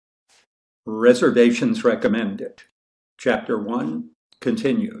Reservations recommended. Chapter 1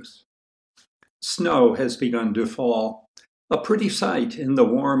 continues. Snow has begun to fall, a pretty sight in the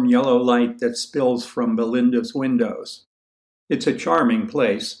warm yellow light that spills from Belinda's windows. It's a charming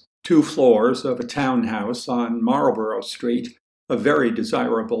place, 2 floors of a townhouse on Marlborough Street, a very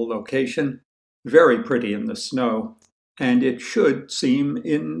desirable location, very pretty in the snow, and it should seem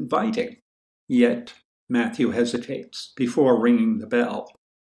inviting. Yet Matthew hesitates before ringing the bell.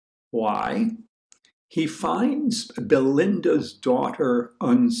 Why? He finds Belinda's daughter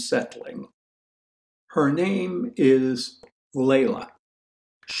unsettling. Her name is Layla.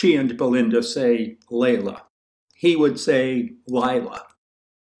 She and Belinda say Layla. He would say Lila.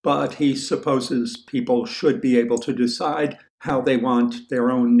 But he supposes people should be able to decide how they want their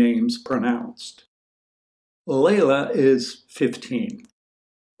own names pronounced. Layla is 15.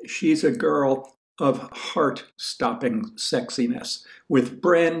 She's a girl of heart-stopping sexiness, with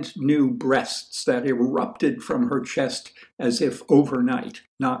brand new breasts that erupted from her chest as if overnight,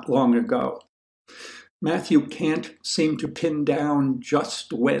 not long ago. Matthew can't seem to pin down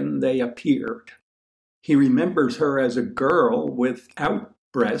just when they appeared. He remembers her as a girl without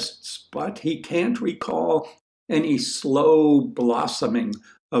breasts, but he can't recall any slow blossoming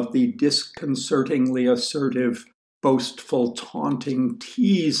of the disconcertingly assertive, boastful, taunting,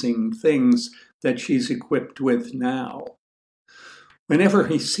 teasing things that she's equipped with now. Whenever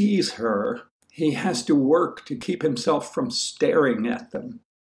he sees her, he has to work to keep himself from staring at them.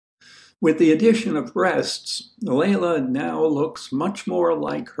 With the addition of breasts, Layla now looks much more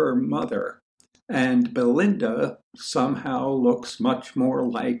like her mother, and Belinda somehow looks much more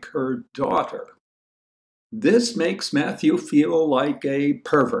like her daughter. This makes Matthew feel like a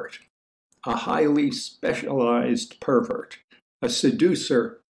pervert, a highly specialized pervert, a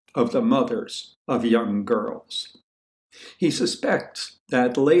seducer of the mothers of young girls. He suspects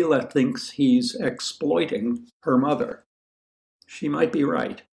that Layla thinks he's exploiting her mother. She might be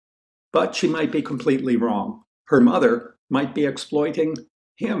right, but she might be completely wrong. Her mother might be exploiting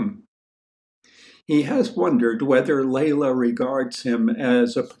him. He has wondered whether Layla regards him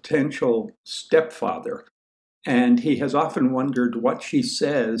as a potential stepfather, and he has often wondered what she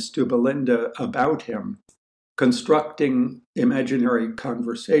says to Belinda about him, constructing imaginary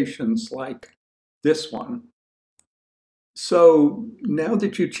conversations like this one. So, now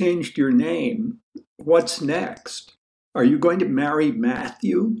that you changed your name, what's next? Are you going to marry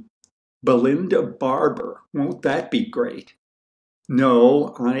Matthew? Belinda Barber, won't that be great?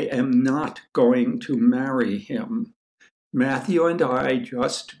 No, I am not going to marry him. Matthew and I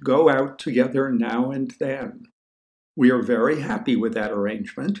just go out together now and then. We are very happy with that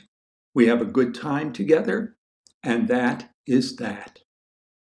arrangement. We have a good time together, and that is that.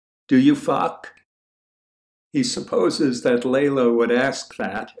 Do you fuck? He supposes that Layla would ask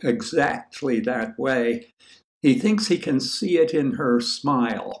that exactly that way. He thinks he can see it in her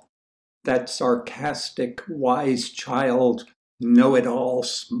smile, that sarcastic, wise child, know-it-all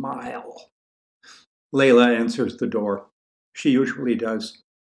smile. Layla answers the door. She usually does.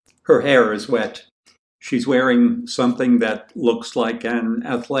 Her hair is wet. She's wearing something that looks like an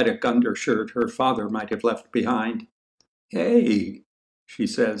athletic undershirt her father might have left behind. Hey, she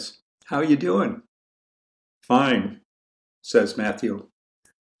says, how you doing? Fine, says Matthew.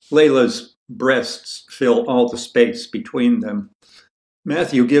 Layla's breasts fill all the space between them.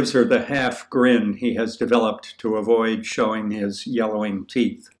 Matthew gives her the half grin he has developed to avoid showing his yellowing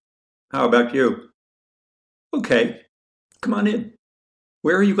teeth. How about you? Okay, come on in.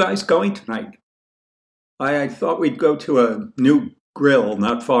 Where are you guys going tonight? I thought we'd go to a new grill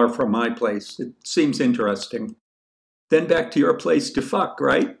not far from my place. It seems interesting. Then back to your place to fuck,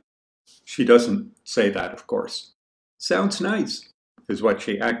 right? She doesn't say that, of course. Sounds nice, is what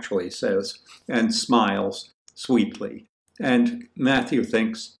she actually says, and smiles sweetly. And Matthew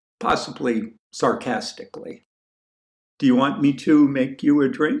thinks, possibly sarcastically. Do you want me to make you a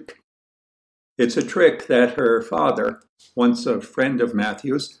drink? It's a trick that her father, once a friend of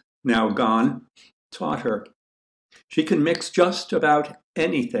Matthew's, now gone, taught her. She can mix just about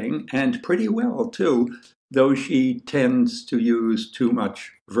anything, and pretty well, too, though she tends to use too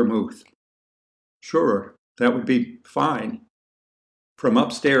much vermouth. Sure, that would be fine. From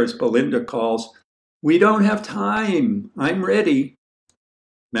upstairs, Belinda calls, We don't have time. I'm ready.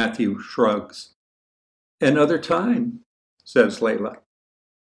 Matthew shrugs. Another time, says Layla.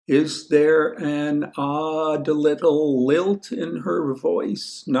 Is there an odd little lilt in her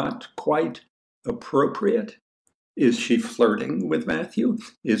voice, not quite appropriate? Is she flirting with Matthew?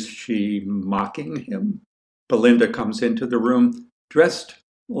 Is she mocking him? Belinda comes into the room, dressed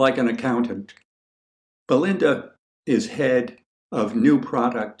like an accountant. Belinda is head of new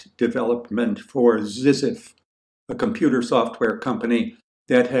product development for Zizif, a computer software company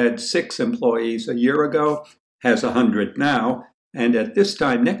that had 6 employees a year ago, has 100 now, and at this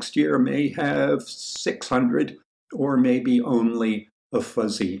time next year may have 600 or maybe only a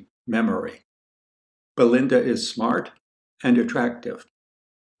fuzzy memory. Belinda is smart and attractive,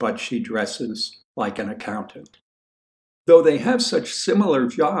 but she dresses like an accountant. Though they have such similar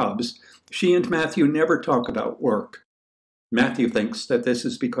jobs, she and Matthew never talk about work. Matthew thinks that this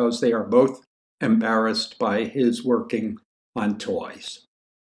is because they are both embarrassed by his working on toys.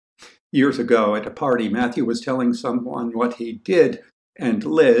 Years ago at a party, Matthew was telling someone what he did, and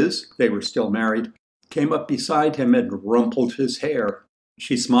Liz, they were still married, came up beside him and rumpled his hair.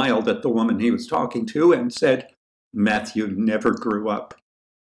 She smiled at the woman he was talking to and said, "Matthew never grew up."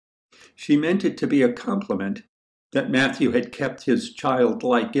 She meant it to be a compliment that Matthew had kept his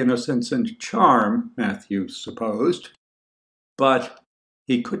childlike innocence and charm, Matthew supposed, but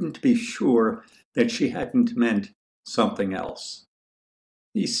he couldn't be sure that she hadn't meant something else.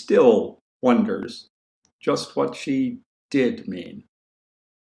 He still wonders just what she did mean.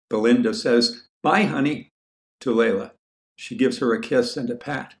 Belinda says, "Bye, honey," to Layla. She gives her a kiss and a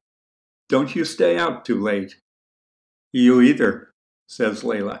pat. "Don't you stay out too late." "You either," says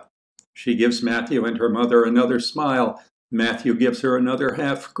Layla. She gives Matthew and her mother another smile. Matthew gives her another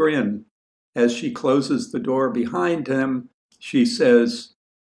half grin. As she closes the door behind him, she says,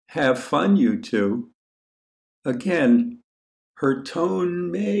 "Have fun, you two." Again, her tone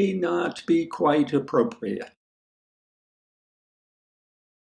may not be quite appropriate.